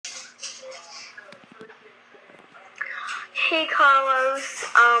Hey Carlos,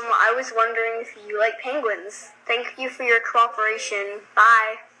 I was wondering if you like penguins. Thank you for your cooperation.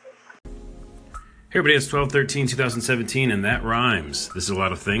 Bye. Hey everybody, it's 12/13/2017 and that rhymes. This is a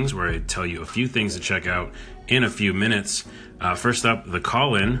lot of things where I tell you a few things to check out in a few minutes. First up, the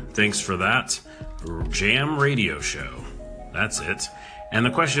call-in. Thanks for that. Jam radio show. That's it. And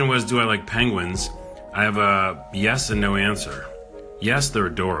the question was, do I like penguins? I have a yes and no answer. Yes, they're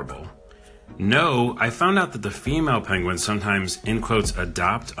adorable. No, I found out that the female penguins sometimes, in quotes,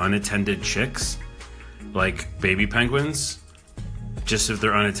 adopt unattended chicks, like baby penguins. Just if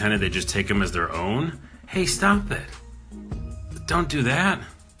they're unattended, they just take them as their own. Hey, stop it. Don't do that.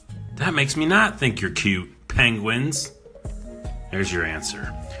 That makes me not think you're cute, penguins. There's your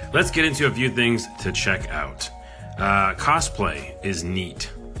answer. Let's get into a few things to check out. Cosplay is neat.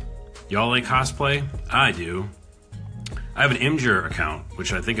 Y'all like cosplay? I do. I have an Imgur account,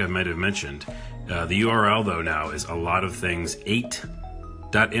 which I think I might have mentioned. The URL, though, now is a lot of things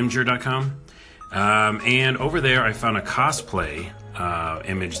 8.imgur.com. And over there, I found a cosplay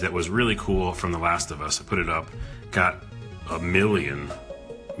image that was really cool from The Last of Us. I put it up, got a million,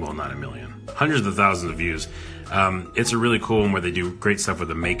 well, not a million, hundreds of thousands of views. It's a really cool one where they do great stuff with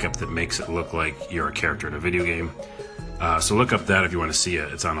the makeup that makes it look like you're a character in a video game. So look up that if you want to see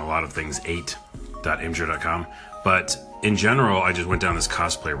it. It's on a lot of things, 8.imgur.com. But in general, I just went down this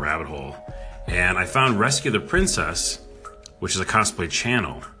cosplay rabbit hole. And I found Rescue the Princess, which is a cosplay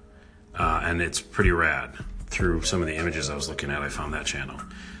channel. And it's pretty rad. Through some of the images I was looking at, I found that channel.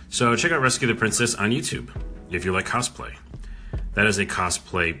 So check out Rescue the Princess on YouTube if you like cosplay. That is a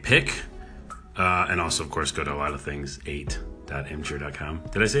cosplay pick. And also, of course, go to a lot of things, 8.imgur.com.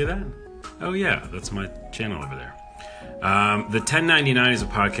 Did I say that? Oh, yeah, that's my channel over there. The 1099 is a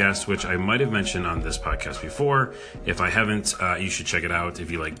podcast which I might have mentioned on this podcast before. If I haven't, you should check it out if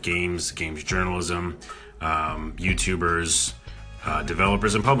you like games journalism, YouTubers,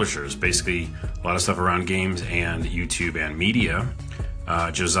 developers and publishers. Basically, a lot of stuff around games and YouTube and media.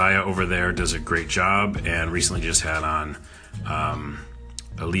 Josiah over there does a great job and recently just had on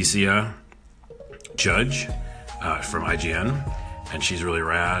Alicia Judge from IGN. And she's really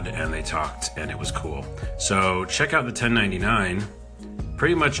rad, and they talked, and it was cool. So check out the 1099.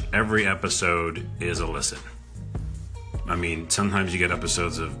 Pretty much every episode is a listen. I mean, sometimes you get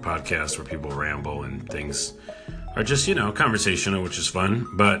episodes of podcasts where people ramble and things are just, conversational, which is fun.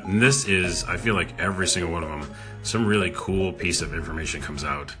 But this is, I feel like every single one of them, some really cool piece of information comes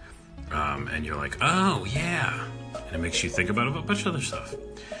out. And you're like, oh, yeah. And it makes you think about a bunch of other stuff.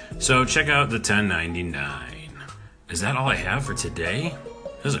 So check out the 1099. Is that all I have for today?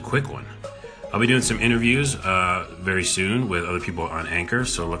 This is a quick one. I'll be doing some interviews very soon with other people on Anchor,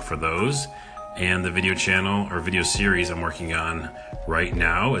 so look for those. And the video channel or video series I'm working on right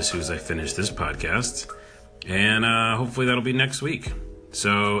now as soon as I finish this podcast. And hopefully that'll be next week.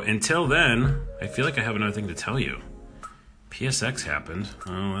 So until then, I feel like I have another thing to tell you. PSX happened.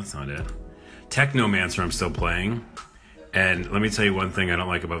 Oh, that's not it. Technomancer I'm still playing. And let me tell you one thing I don't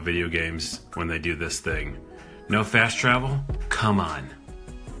like about video games when they do this thing. No fast travel? Come on.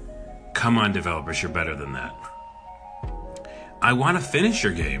 Come on, developers, you're better than that. I want to finish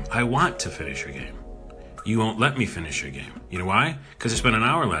your game. I want to finish your game. You won't let me finish your game. You know why? Because I spent an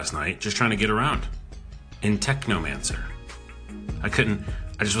hour last night just trying to get around in Technomancer. I just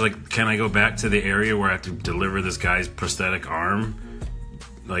was like, can I go back to the area where I have to deliver this guy's prosthetic arm,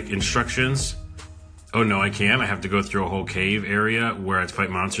 instructions? Oh, no, I can't. I have to go through a whole cave area where I have to fight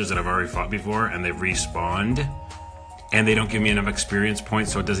monsters that I've already fought before, and they've respawned, and they don't give me enough experience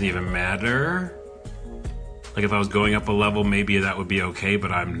points, so it doesn't even matter. Like, if I was going up a level, maybe that would be okay,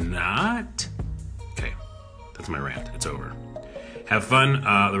 but I'm not. Okay, that's my rant. It's over. Have fun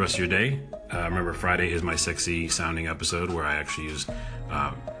the rest of your day. Remember, Friday is my sexy-sounding episode where I actually use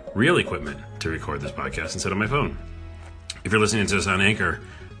real equipment to record this podcast instead of my phone. If you're listening to this on Anchor,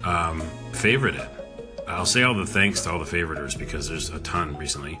 favorite it. I'll say all the thanks to all the favoriters because there's a ton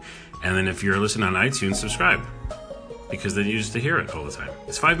recently. And then if you're listening on iTunes, subscribe because then you used to hear it all the time.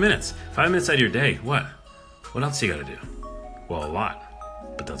 It's 5 minutes. 5 minutes out of your day. What? What else you got to do? Well, a lot.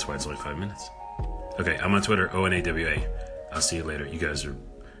 But that's why it's only 5 minutes. Okay, I'm on Twitter, ONAWA. I'll see you later. You guys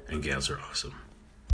and gals are awesome.